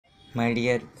My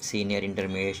dear senior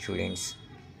intermediate students,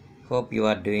 hope you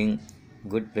are doing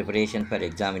good preparation for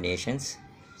examinations.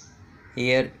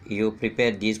 Here you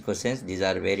prepare these questions. These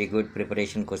are very good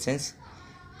preparation questions.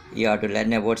 You have to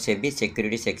learn about SEBI,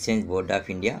 Securities Exchange Board of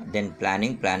India. Then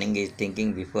planning. Planning is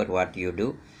thinking before what you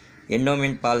do.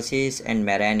 Endowment policies and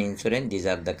marine insurance. These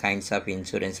are the kinds of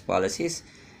insurance policies.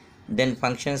 Then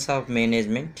functions of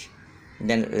management.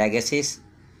 Then legacies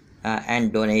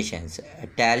and donations.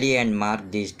 Tally and Mark,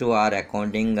 these two are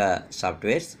accounting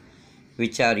softwares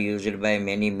which are used by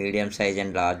many medium size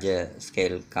and large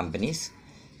scale companies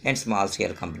and small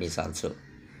scale companies also.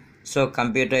 So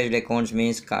computerized accounts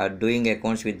means doing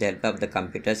accounts with the help of the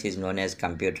computers is known as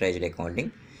computerized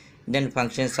accounting. Then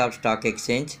functions of stock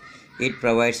exchange, it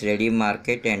provides ready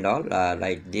market and all,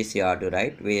 like this you have to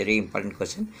write. Very important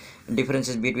question.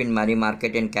 Differences between money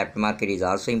market and capital market is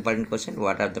also important question.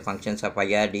 What are the functions of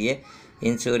IRDA,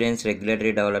 Insurance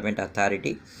Regulatory Development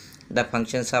Authority? The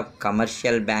functions of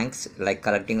commercial banks, like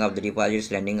collecting of the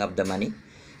deposits, lending of the money,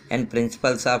 and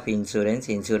principles of insurance,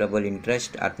 insurable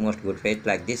interest, utmost good faith,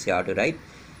 like this you have to write.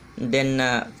 Then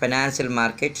financial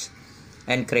markets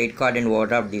and credit card and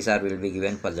overdraft, these are will be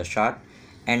given for the short.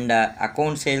 And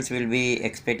account sales will be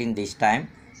expecting this time.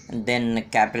 And then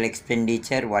capital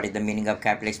expenditure, what is the meaning of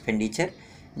capital expenditure?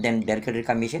 Then directory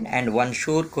commission, and one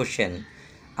sure question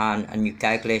on a new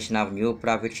calculation of new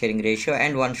profit sharing ratio,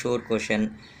 and one sure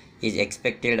question is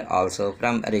expected also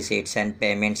from receipts and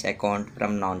payments account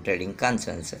from non-trading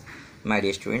concerns. My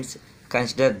dear students,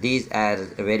 consider these as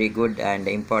very good and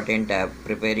important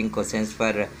preparing questions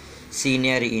for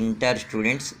senior inter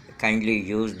students. Kindly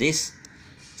use this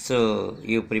so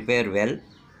you prepare well.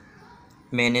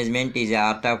 Management is the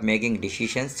art of making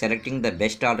decisions. Selecting the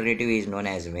best alternative is known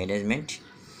as management.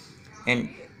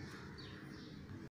 And